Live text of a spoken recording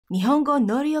日本語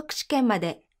能力試験ま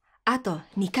であと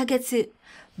2ヶ月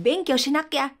勉強しな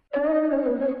きゃ。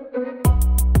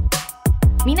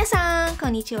皆さん、こ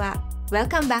んにちは。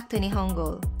Welcome back to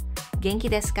NihonGoal. 元気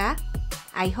ですか?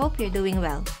 I hope you're doing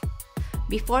well.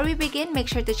 Before we begin, make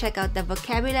sure to check out the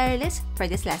vocabulary list for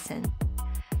this lesson.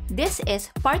 This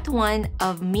is part 1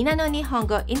 of Minna No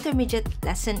Nihongo Intermediate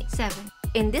Lesson 7.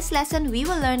 In this lesson, we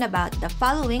will learn about the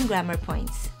following grammar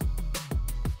points.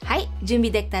 はい、準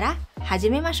備できたら始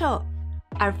めましょ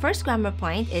う。Our first grammar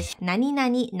point is 何々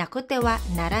なくては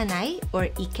ならない or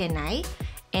いけない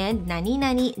and 何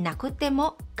々なくて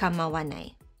も構わな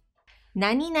い。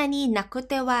何々なく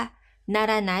てはな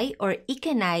らない or い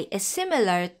けない is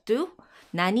similar to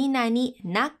何々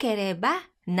なければ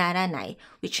ならない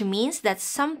which means that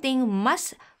something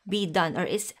must be done or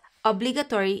is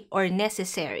obligatory or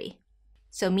necessary.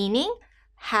 So meaning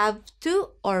have to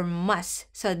or must.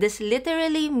 So this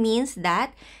literally means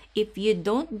that if you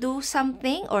don't do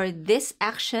something or this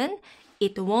action,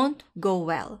 it won't go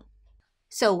well.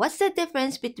 So what's the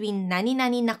difference between 何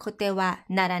々なくては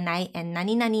ならない and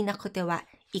何々なくては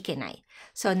いけない?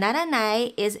 So ならな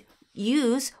い is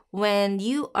used when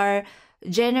you are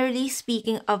generally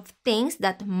speaking of things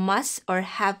that must or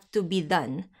have to be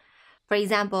done. For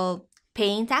example,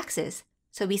 paying taxes.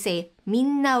 So we say み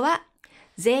んなは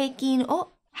税金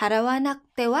を払わなく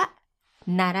ては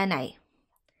ならない。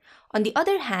On the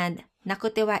other hand, な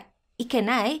くてはいけ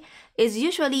ない is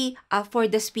usually for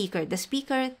the speaker. The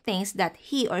speaker thinks that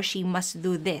he or she must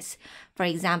do this. For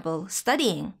example,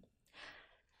 studying.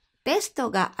 テスト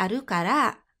があるか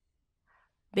ら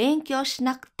勉強し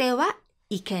なくては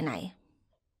いけない。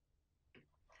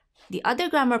The other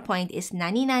grammar point is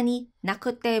何々な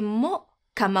くても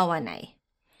構わない。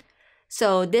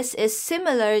So this is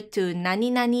similar to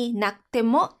何々なくて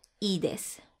もいいで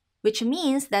す。Which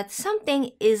means that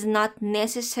something is not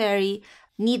necessary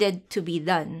needed to be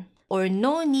done or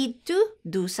no need to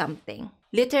do something.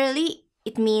 Literally,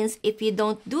 it means if you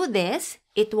don't do this,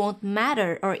 it won't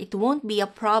matter or it won't be a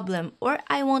problem or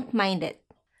I won't mind it.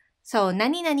 So,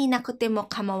 何々なくても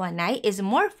構わない is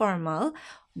more formal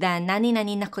than 何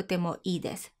々なくてもいい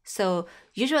です。So,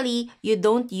 usually, you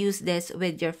don't use this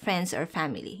with your friends or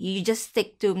family. You just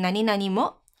stick to 何々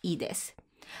もいいです。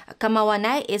構わ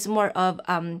ない is more of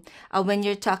when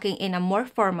you're talking in a more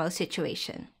formal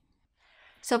situation.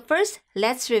 So first,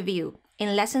 let's review.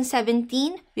 In lesson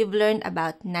 17, we've learned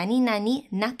about 何々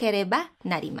なければ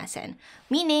なりません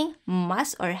meaning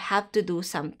must or have to do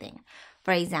something.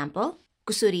 For example,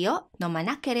 薬を飲ま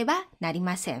なければなり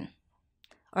ません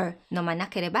or 飲まな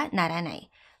ければならない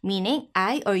meaning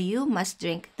I or you must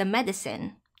drink the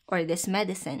medicine or this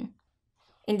medicine.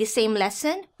 In the same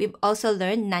lesson, we've also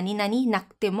learned 何々な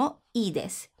くてもいいで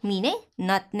す meaning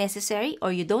not necessary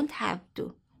or you don't have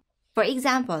to. For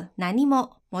example, 何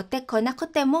も持ってこなく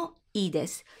てもいいで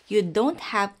す You don't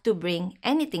have to bring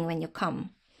anything when you come.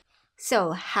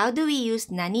 So, how do we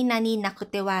use 何々なく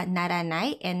てはならな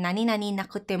い and 何々な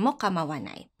くても構わ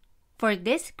ない? For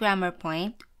this grammar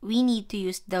point, we need to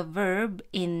use the verb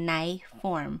in ない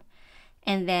form.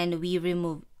 And then we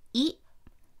remove い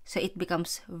So it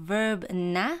becomes verb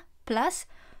な plus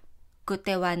く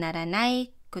てはならな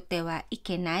い、くてはい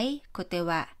けない、くて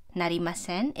はなりま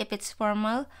せん if it's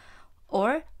formal,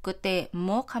 or くて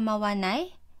も構わな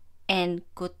い and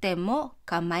くても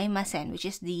構いません which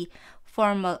is the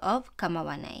formal of 構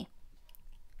わない。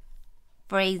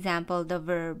For example, the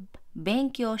verb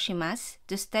勉強します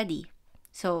to study.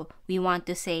 So we want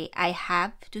to say I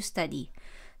have to study.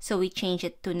 So we change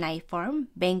it to ない form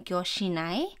勉強し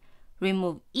ない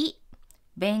remove い、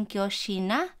勉強し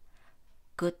な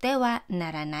くては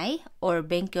ならない or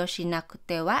勉強しなく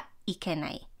てはいけな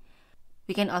い。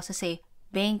We can also say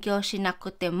勉強しな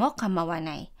くても構わ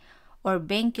ない or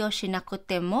勉強しなく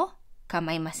ても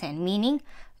構いません meaning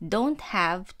don't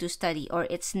have to study or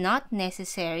it's not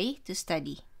necessary to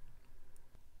study.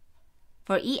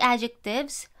 For い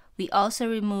adjectives, we also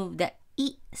remove the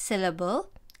い syllable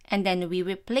and then we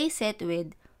replace it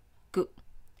with く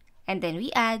and then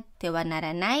we add てはな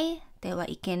らない、ては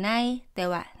いけない、て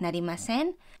はなりませ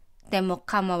ん、ても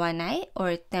構わない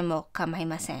or ても構い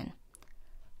ません。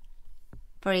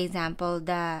For example,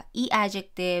 the い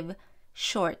adjective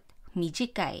short,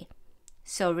 短い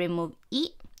So remove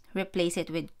い replace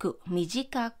it with く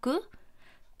短く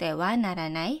てはなら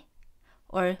ない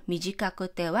or 短く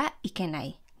てはいけな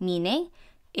い meaning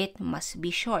it must be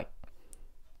short.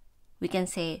 We can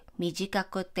say 短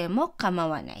くても構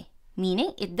わない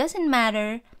meaning it doesn't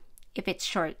matter if it's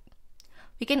short.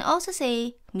 We can also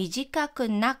say 短く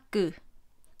なく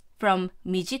from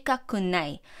短くな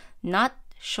い not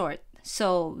short.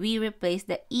 So we replace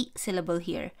the い syllable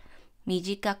here.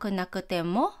 短くなくて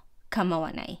も構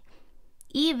わない。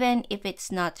Even if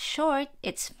it's not short,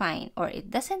 it's fine, or it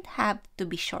doesn't have to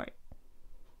be short.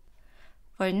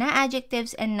 For na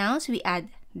adjectives and nouns, we add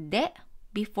de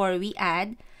before we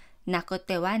add なく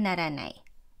てはならない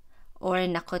or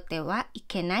なくてはい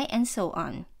けない and so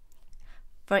on.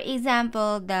 For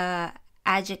example, the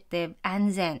adjective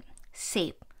安全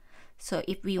safe. So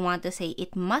if we want to say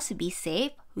it must be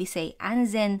safe, we say 安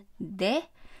全で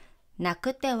な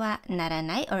くてはなら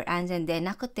ない or 安全で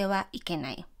なくてはいけ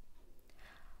ない。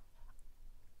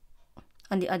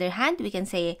On the other hand, we can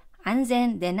say 安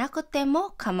全でなくて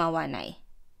も構わない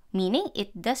meaning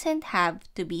it doesn't have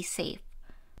to be safe.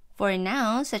 For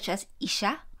nouns such as 医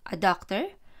者 a doctor,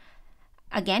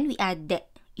 again we add で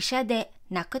医者で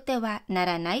なくてはな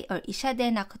らない or 医者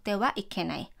でなくてはいけ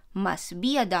ない must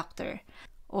be a doctor,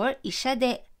 or 医者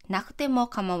でなくても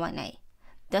構わない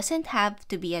doesn't have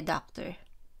to be a doctor.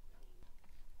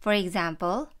 For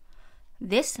example,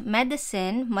 this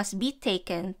medicine must be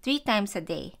taken 3 times a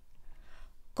day.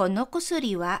 この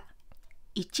薬は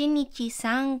1日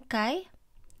3回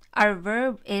Our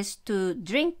verb is to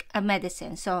drink a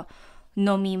medicine. So,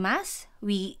 飲みます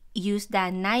we use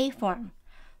the ない form.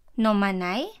 飲ま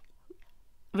ない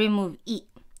remove い。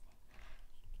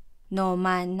飲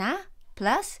まな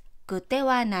plus くて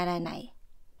はならない。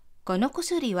この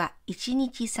薬は1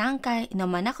日3回飲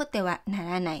まなくてはな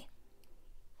らない。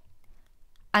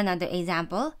Another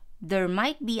example, there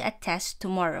might be a test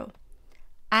tomorrow.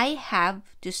 I have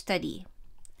to study.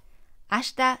 明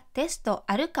日テスト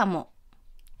あるかも。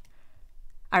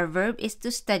Our verb is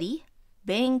to study.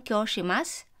 勉強しま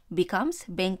す becomes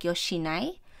勉強しな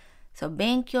い。So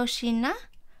勉強しな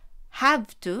have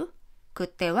to く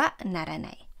てはなら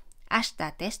ない。明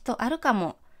日テストあるか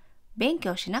も。勉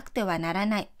強しなくてはなら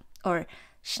ない。or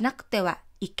しなくては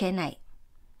いけない。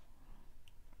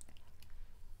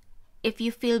If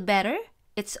you feel better,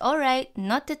 it's alright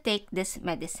not to take this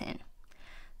medicine.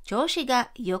 調子が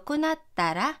良くなっ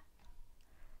たら、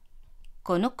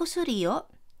この薬を、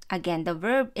again, the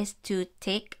verb is to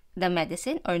take the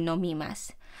medicine or 飲みま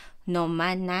す。飲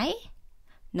まない、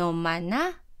飲ま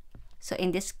な。So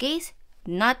in this case,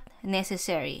 not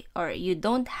necessary or you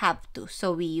don't have to.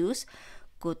 So we use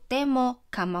くても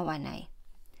構わない。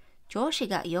調子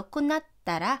が良くなっ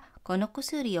たら、この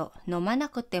薬を飲まな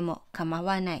くても構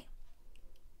わない。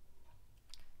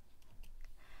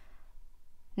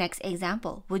Next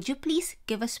example, would you please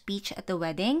give a speech at the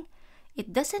wedding?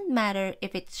 It doesn't matter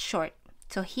if it's short.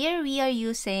 So here we are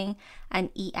using an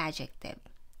E adjective.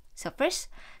 So first,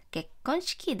 結婚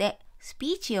式でス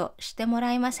ピーチをしても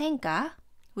らえませんか?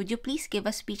 Would you please give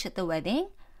a speech at the wedding?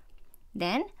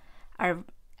 Then, our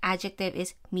adjective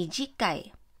is 短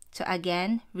い. So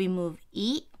again, remove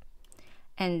E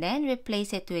and then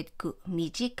replace it with く.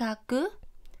 短く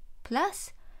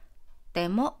plus で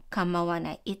も構わ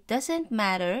ない。It doesn't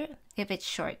matter if it's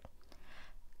short.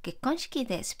 結婚式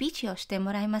でスピーチをして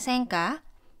もらえませんか？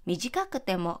短く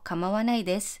ても構わない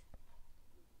です。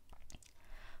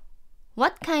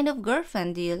What kind of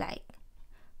girlfriend do you like?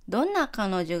 どんな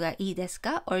彼女がいいです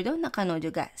か？ or どんな彼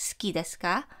女が好きです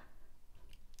か？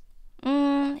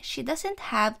 She doesn't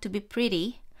have to be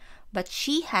pretty, but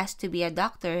she has to be a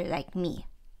doctor like me.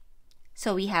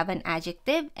 So we have an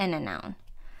adjective and a noun.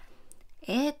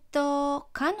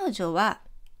 彼女は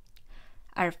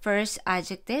Our first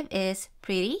adjective is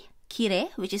pretty, きれ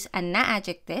い which is a na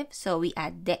adjective, so we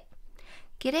add で。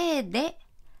きれいで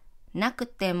なく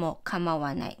ても構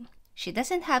わない。She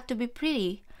doesn't have to be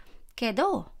pretty, け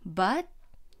ど but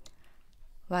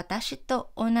私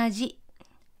と同じ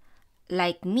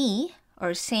like me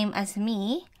or same as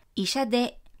me 医者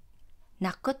で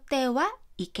なくては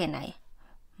いけない。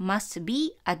must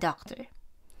be a doctor.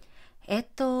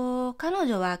 彼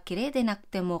女は綺麗でなく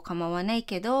ても構わない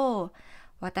けど、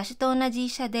私と同じ医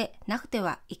者でなくて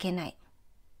はいけない。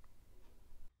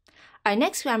Our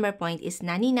next grammar point is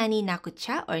何々なく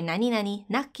ちゃ or 何々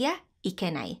なきゃい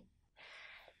けない。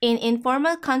In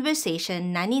informal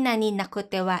conversation, 何々なく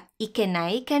てはいけな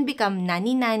い can become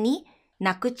何々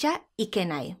なくちゃいけ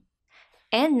ない。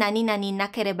And 何々な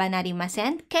ければなりませ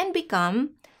ん can become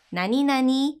何々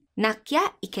なき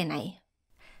ゃいけない。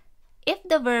If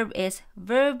the verb is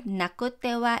verb なく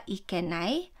てはいけな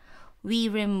い, we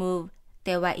remove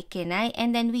てはいけない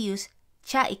and then we use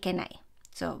ちゃいけない。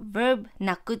So, verb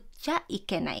なくちゃい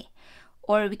けない。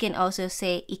Or we can also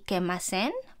say いけませ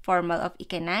ん formal of い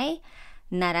けない、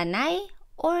ならない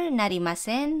or なりま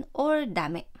せん or ダ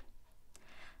メ。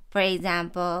For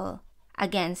example,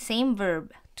 again, same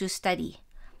verb to study.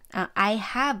 I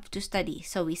have to study.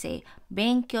 So we say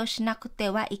勉強しなくて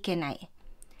はいけない。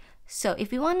So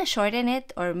if we want to shorten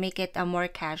it or make it a more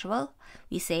casual,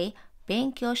 we say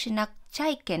勉強しなくちゃ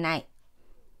いけない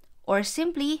or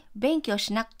simply 勉強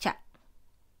しなくちゃ.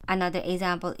 Another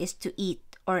example is to eat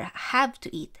or have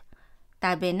to eat.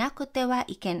 食べなくては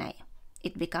いけない.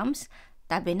 It becomes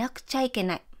食べなくちゃいけ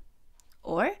ない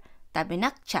or 食べ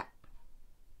なくちゃ.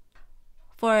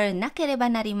 For なければ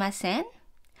なりません,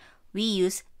 we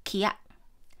use きや.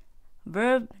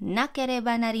 Verb なけれ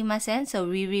ばなりません, so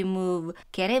we remove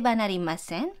ければなりま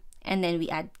せん and then we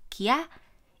add きや,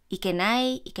 いけな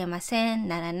い、いけません、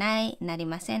ならない、なり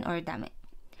ません or ダメ.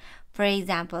 For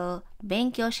example,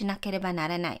 勉強しなければな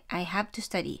らない. I have to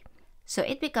study. So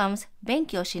it becomes 勉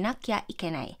強しなきゃいけ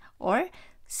ない or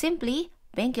simply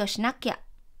勉強しなきゃ.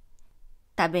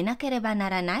 食べなければな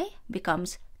らない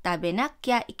becomes 食べな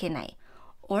きゃいけない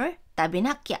or 食べ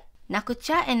なきゃ. なく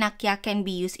ちゃ and なきゃ can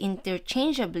be used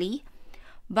interchangeably,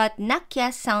 but なきゃ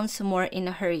sounds more in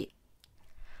a hurry.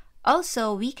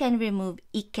 Also, we can remove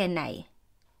いけない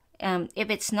if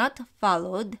it's not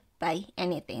followed by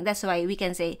anything. That's why we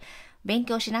can say 勉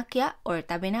強しなきゃ or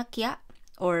食べなきゃ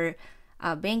or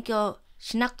勉強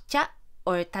しなくちゃ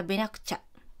or 食べなくちゃ.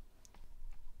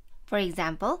 For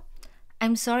example,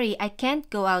 I'm sorry, I can't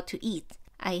go out to eat.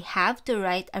 I have to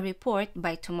write a report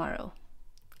by tomorrow.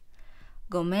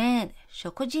 ごめん、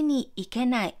食事に行け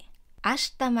ない。明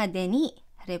日までに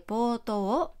レポート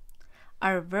を.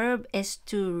 Our verb is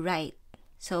to write.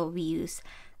 So we use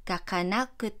書かな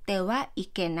くてはい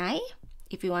けない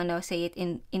if you want to say it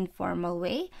in informal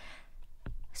way.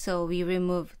 So we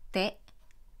remove て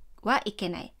はいけ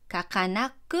ない。書か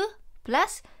なく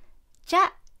plus ち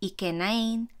ゃいけな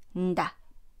いんだ.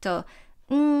 So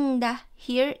んだ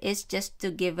here is just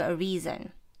to give a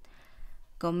reason.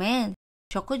 ごめん、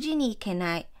食事に行け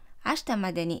ない。明日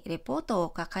までにレポート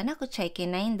を書かなくちゃいけ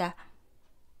ないんだ.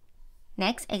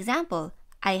 Next example.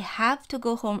 I have to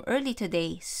go home early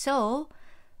today, so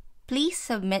please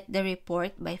submit the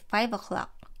report by 5 o'clock.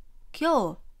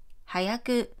 今日、早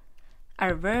く.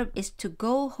 Our verb is to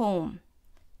go home.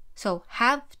 So,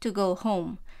 have to go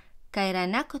home. 帰ら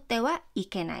なくてはい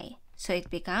けない. So, it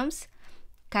becomes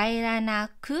帰ら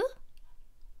なく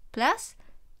plus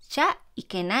ちゃい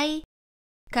けない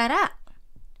から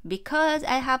because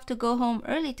I have to go home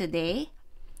early today,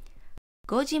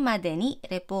 5時までに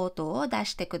レポートを出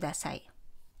してください.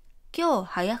 今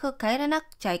日早く帰らな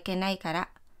くちゃいけないから、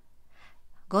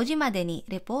5時までに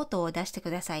レポートを出してく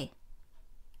ださい.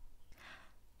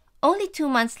 Only 2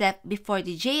 months left before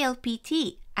the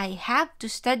JLPT. I have to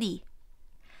study.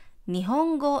 日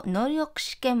本語能力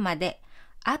試験まで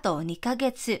あと2ヶ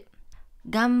月。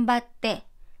頑張って。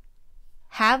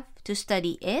have to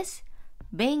study is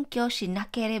勉強しな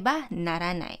ければな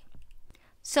らない.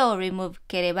 So remove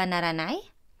ければならな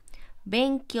い。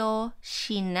勉強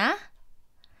しな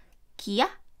きゃ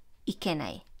いけな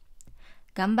い。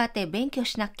頑張って勉強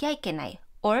しなきゃいけない。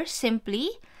Or simply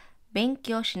勉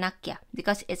強しなきゃ.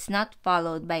 Because it's not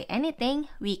followed by anything,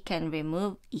 we can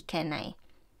remove いけない。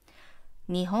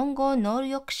日本語能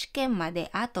力試験まで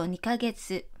あと2ヶ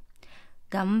月。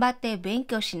頑張って勉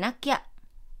強しなきゃ。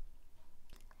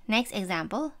Next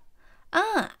example.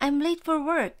 I'm late for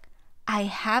work. I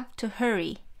have to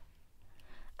hurry.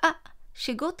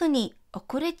 仕事に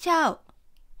遅れちゃう。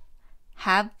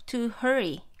have to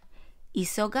hurry.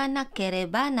 急がなけれ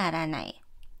ばならない。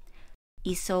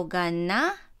急が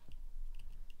な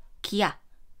きゃ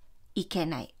いけ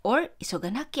ない。or 急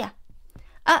がなきゃ。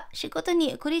仕事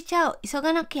に遅れちゃう。急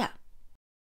がなきゃ。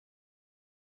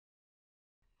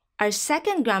Our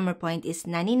second grammar point is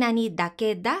何々だ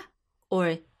けだ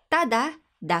or ただ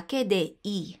だけで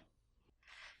いい.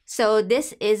 So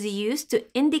this is used to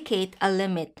indicate a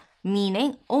limit,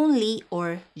 meaning only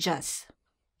or just.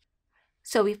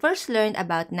 So we first learned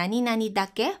about 何々だ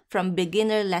け from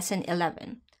beginner lesson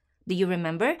 11. Do you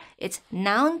remember? It's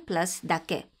noun plus だ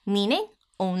け, meaning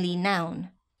only noun.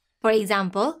 For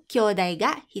example, 兄弟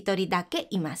が一人だけ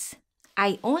います.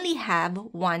 I only have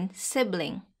one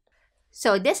sibling.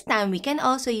 So this time, we can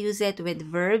also use it with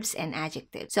verbs and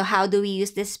adjectives. So how do we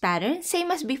use this pattern?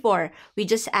 Same as before. We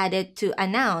just added to a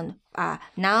noun.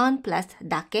 Noun plus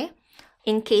だけ.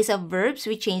 In case of verbs,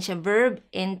 we change a verb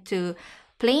into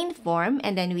plain form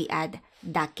and then we add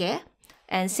だけ.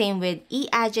 And same with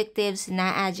e-adjectives,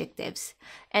 na-adjectives.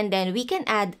 And then we can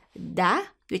add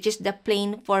だ, which is the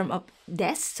plain form of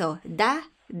des. So だ,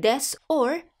 des,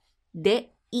 or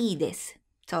でいいです.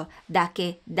 So だ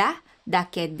けだ, だ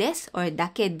けです or だ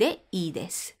けでいいで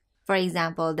す. For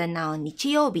example, the noun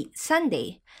日曜日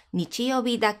Sunday. 日曜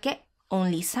日だけ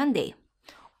only Sunday.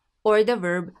 Or the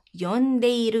verb 読んで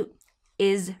いる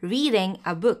is reading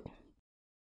a book.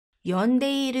 読ん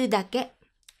でいるだけ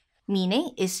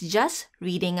meaning it's just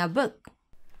reading a book.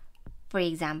 For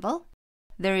example,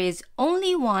 there is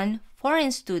only one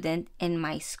foreign student in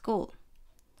my school.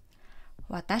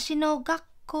 私の学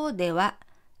校では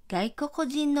外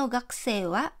国人の学生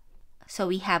は So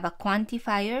we have a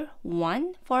quantifier,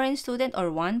 one foreign student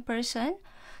or one person.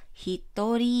 一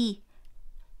人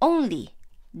only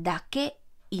だけ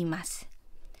います。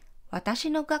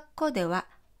私の学校では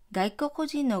外国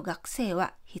人の学生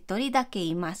は一人だけ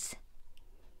います。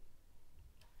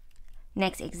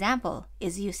Next example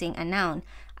is using a noun.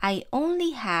 I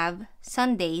only have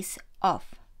Sundays off.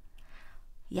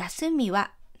 休み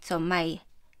は So my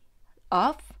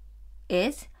off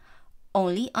is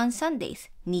only on Sundays.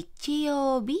 日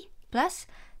曜日 plus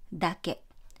だけ。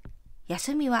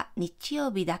休みは日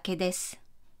曜日だけです。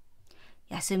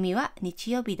休みは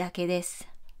日曜日だけです。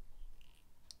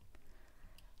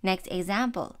Next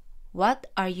example. What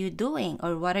are you doing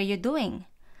or what are you doing?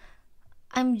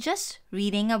 I'm just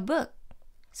reading a book.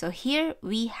 So here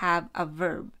we have a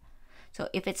verb. So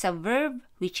if it's a verb,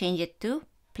 we change it to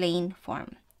plain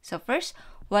form. So first,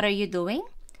 what are you doing?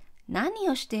 何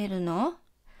をしているの？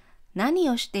何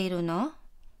をしているの？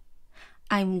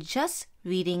 I'm just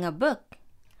reading a book.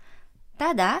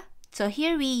 ただ、so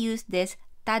here we use this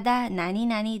ただ何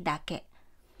々だけ。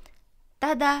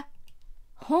ただ、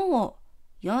本を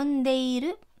読んでい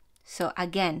る。So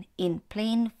again, in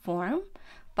plain form,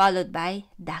 followed by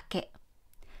だけ。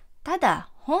ただ、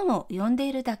本を読んで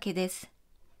いるだけです。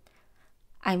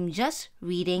I'm just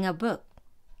reading a book.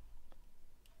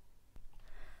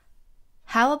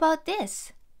 How about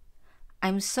this?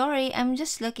 I'm sorry, I'm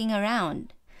just looking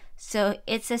around. So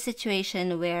it's a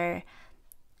situation where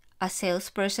a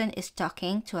salesperson is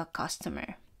talking to a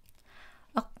customer.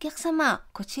 お客様、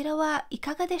こちらはい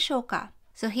かがでしょうか?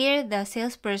 So here the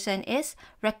salesperson is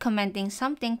recommending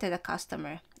something to the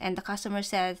customer. And the customer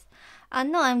says,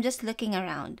 no, I'm just looking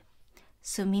around.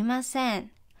 すみませ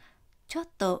ん。ちょっ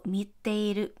と見て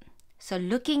いる。So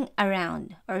looking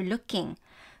around or looking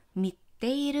見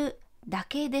ているだ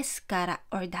けですから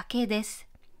orだけです。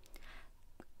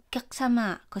お客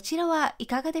様、こちらはい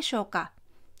かがでしょうか？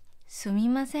すみ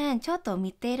ません。ちょっと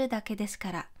見ているだけです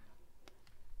から。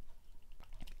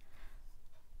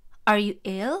Are you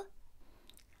ill?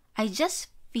 I just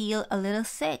feel a little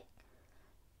sick.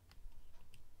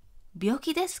 病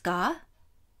気ですか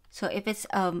？So if it's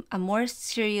a more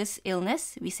serious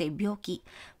illness, we say 病気。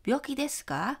病気です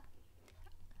か？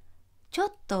ちょ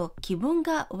っと気分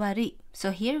が悪い。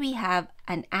So here we have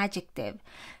an adjective.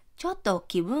 ちょっと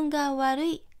気分が悪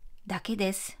いだけ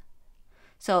です。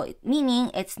So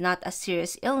meaning it's not a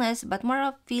serious illness, but more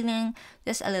of feeling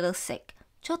just a little sick.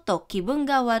 ちょっと気分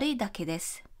が悪いだけで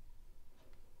す。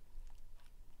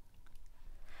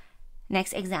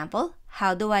Next example,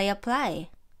 how do I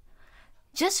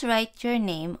apply?Just write your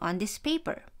name on this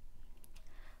paper.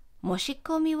 申し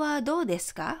込みはどうで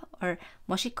すか or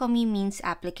申し込み means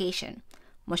application.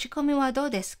 申し込みはどう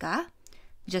ですか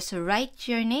Just write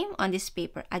your name on this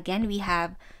paper. Again, we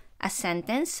have a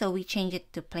sentence, so we change it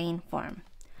to plain form.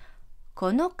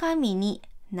 この紙に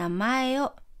名前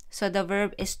を So the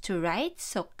verb is to write,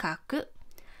 so 書く.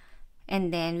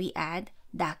 And then we add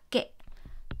だけ.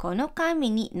 この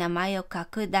紙に名前を書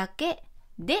くだけ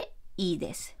でいい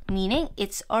です。Meaning,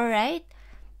 it's alright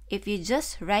if you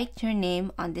just write your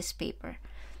name on this paper.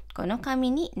 この紙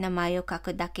に名前を書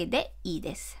くだけでいい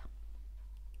です。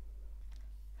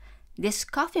This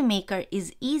coffee maker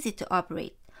is easy to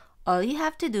operate. All you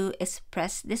have to do is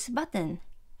press this button.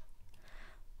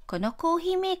 このコー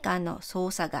ヒーメーカーの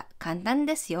操作が簡単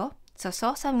ですよ。So,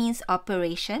 操作 means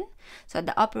operation. So,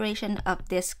 the operation of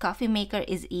this coffee maker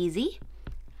is easy.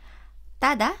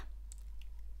 ただ、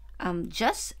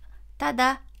た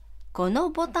だ、この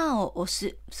ボタンを押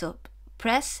す。So,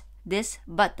 press this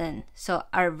button. So,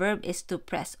 our verb is to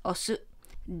press. 押す。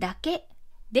だけ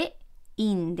で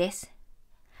いいんです。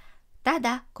た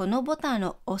だ、このボタン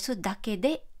を押すだけ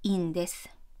でいいんです。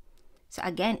So,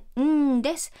 again, ん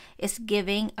です is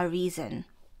giving a reason.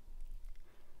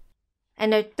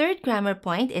 And our third grammar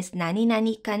point is 何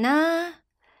々かな?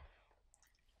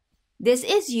 This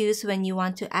is used when you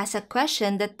want to ask a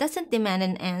question that doesn't demand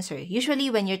an answer,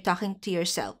 usually when you're talking to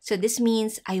yourself. So this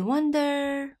means, I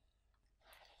wonder.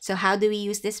 So how do we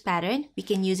use this pattern? We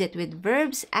can use it with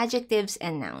verbs, adjectives,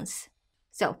 and nouns.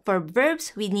 So for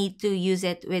verbs, we need to use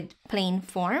it with plain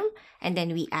form, and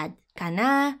then we add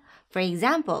kana. For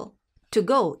example, to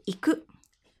go, 行く。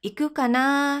行くか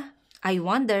な? I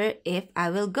wonder if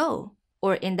I will go.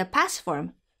 Or in the past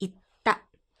form, 行った。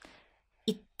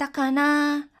行ったか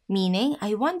な? Meaning,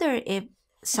 I wonder if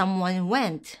someone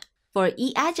went. For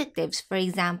e adjectives, for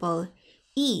example,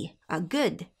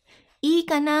 good. いい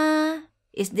かな?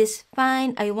 Is this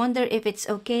fine? I wonder if it's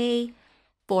okay.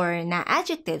 For na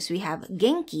adjectives, we have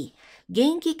元気.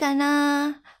 元気か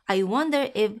な? I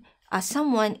wonder if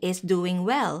someone is doing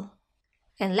well.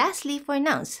 And lastly, for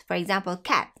nouns, for example,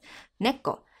 cat,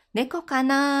 猫. 猫か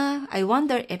な? I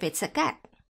wonder if it's a cat.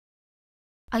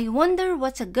 I wonder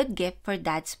what's a good gift for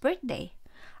Dad's birthday.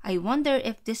 I wonder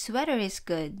if this sweater is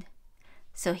good.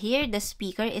 So here the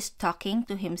speaker is talking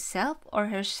to himself or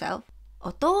herself.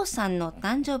 お父さんの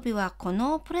誕生日はこ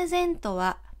のプレゼント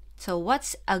は. So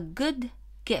what's a good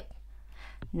gift?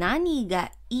 何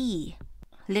がいい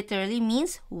literally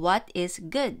means what is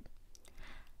good.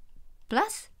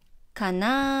 Plus, か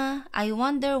な I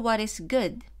wonder what is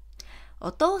good.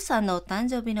 お父さんの誕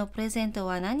生日のプレゼント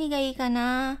は何がいいか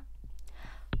な?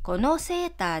 このセー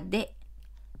ターで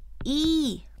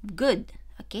いい good.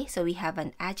 Okay, so we have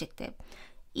an adjective.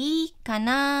 いいか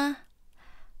な?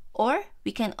 Or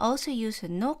we can also use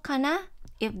no かな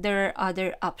if there are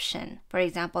other options. For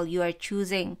example, you are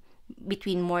choosing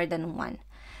between more than one.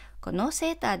 この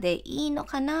セーターでいいの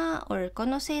かな or こ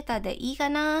のセーターでいいか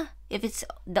な if it's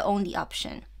the only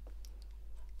option.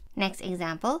 Next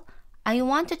example, I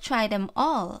want to try them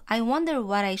all. I wonder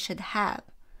what I should have.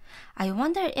 I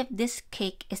wonder if this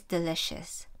cake is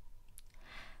delicious.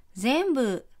 全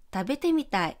部食べてみ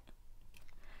たい。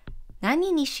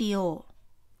何にしよ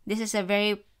う This is a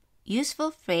very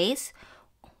useful phrase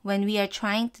when we are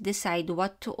trying to decide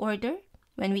what to order,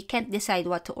 when we can't decide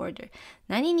what to order.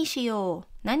 何にしよ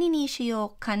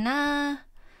うかな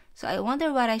So I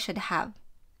wonder what I should have.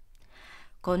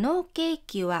 このケー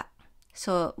キは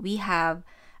So we have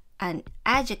an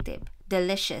adjective,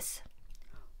 delicious.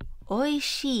 おい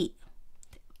しい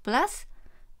plus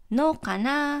のか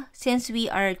な Since we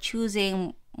are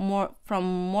choosing more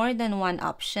from more than one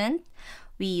option,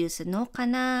 we use のか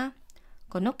な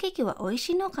このケーキはおいし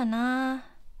いのかな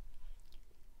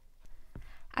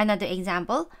Another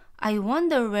example, I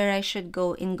wonder where I should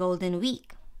go in Golden Week.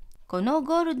 この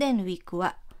ゴールデンウィーク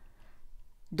は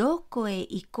どこへ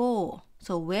行こう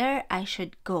So where I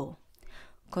should go.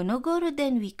 このゴールデ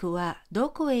ンウィークはど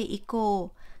こへ行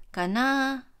こうか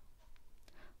な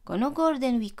このゴール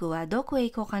デンウィークはどこへ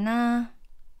行こうかな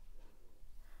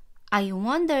I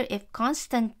wonder if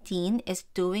Constantine is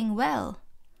doing well.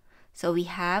 So we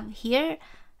have here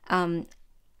an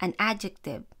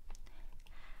adjective.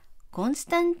 コンス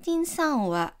タンティンさん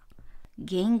は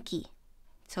元気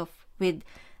So with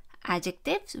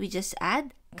adjectives, we just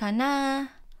add か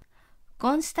な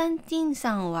コンスタンティン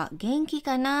さんは元気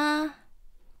かな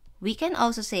We can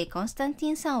also say コンスタンテ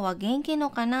ィンさんは元気の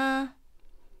かな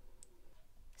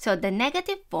So the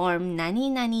negative form 何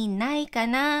々ないか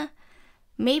な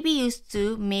may be used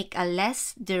to make a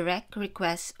less direct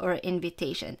request or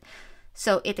invitation.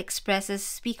 So it expresses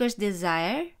speaker's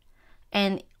desire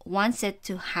and wants it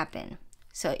to happen.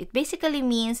 So it basically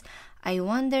means, I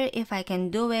wonder if I can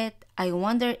do it. I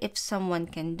wonder if someone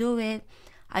can do it.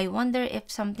 I wonder if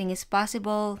something is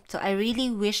possible. So I really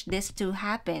wish this to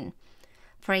happen.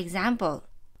 For example,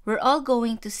 we're all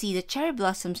going to see the cherry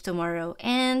blossoms tomorrow,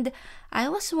 and I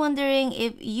was wondering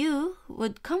if you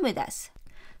would come with us.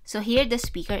 So here the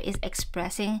speaker is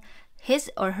expressing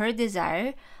his or her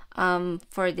desire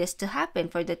for this to happen,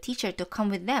 for the teacher to come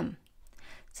with them.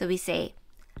 So we say,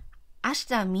 明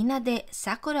日みんなで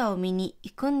桜を見に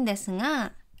行くんです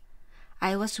が、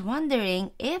I was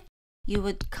wondering if you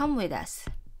would come with us.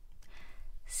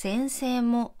 先生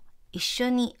も一緒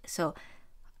に So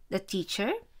the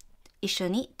teacher 一緒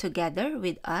に together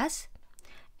with us,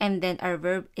 and then our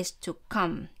verb is to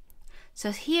come.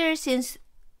 So here, since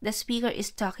the speaker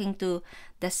is talking to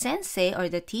the sensei or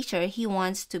the teacher, he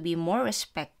wants to be more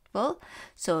respectful.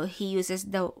 So he uses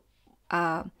the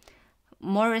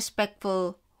more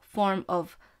respectful form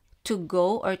of to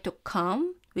go or to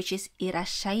come, which is いらっ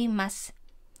しゃいます.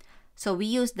 So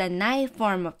we use the ない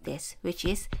form of this, which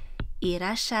is い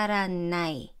らっしゃらな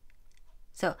い.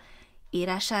 So い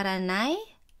らっしゃらない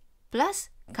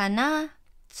plus かな.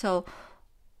 So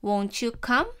won't you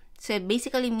come? So it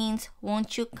basically means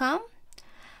won't you come?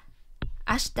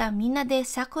 明日みんなで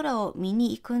桜を見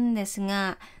に行くんです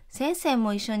が、先生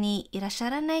も一緒にいらっしゃ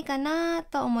らないかな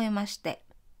と思いまして。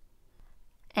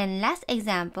And last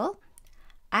example,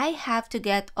 I have to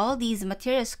get all these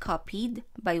materials copied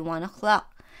by 1 o'clock,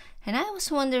 and I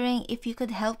was wondering if you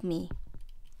could help me.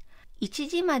 1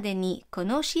時までにこ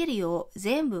の資料を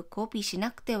全部コピーし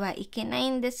なくてはいけない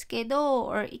んですけど、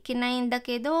or いけないんだ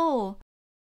けど、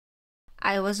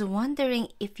I was wondering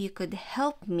if you could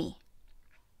help me.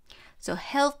 So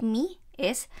help me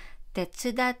is 手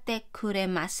伝ってくれ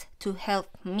ます to help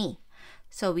me.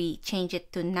 So we change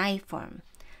it to ない form.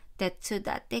 手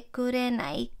伝ってくれ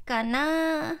ないか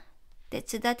な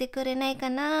手伝ってくれないか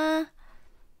な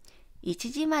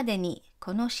1時までに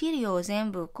この資料を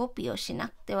全部コピーをしな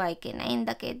くてはいけないん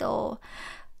だけど、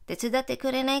手伝って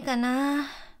くれないかな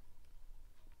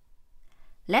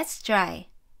Let's try.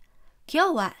 今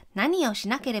日は何をし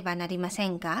なければなりませ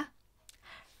んか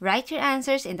Write your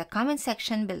answers in the comment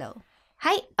section below.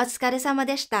 はい、お疲れ様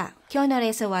でした。今日のレ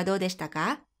ッスンはどうでした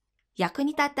か？役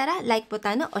に立ったら LIKE ボ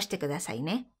タンを押してください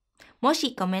ね。も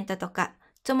しコメントとか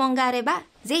質問があれば、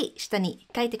ぜひ下に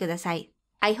書いてください。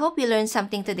I hope you learned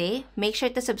something today. Make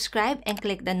sure to subscribe and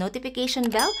click the notification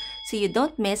bell so you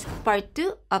don't miss part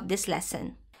 2 of this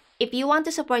lesson. If you want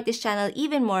to support this channel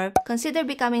even more, consider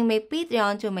becoming my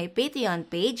Patreon to my Patreon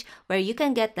page where you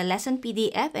can get the lesson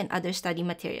PDF and other study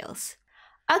materials.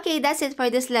 Okay, that's it for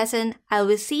this lesson. I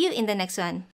will see you in the next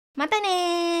one. Mata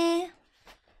ne!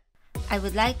 I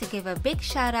would like to give a big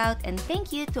shout out and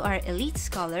thank you to our elite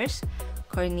scholars,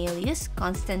 Cornelius,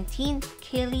 Constantine,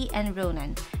 Kaylee, and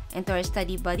Ronan, and to our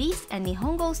study buddies and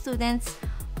NihonGoal students,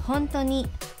 本当に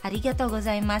ありがとうご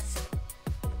ざいます。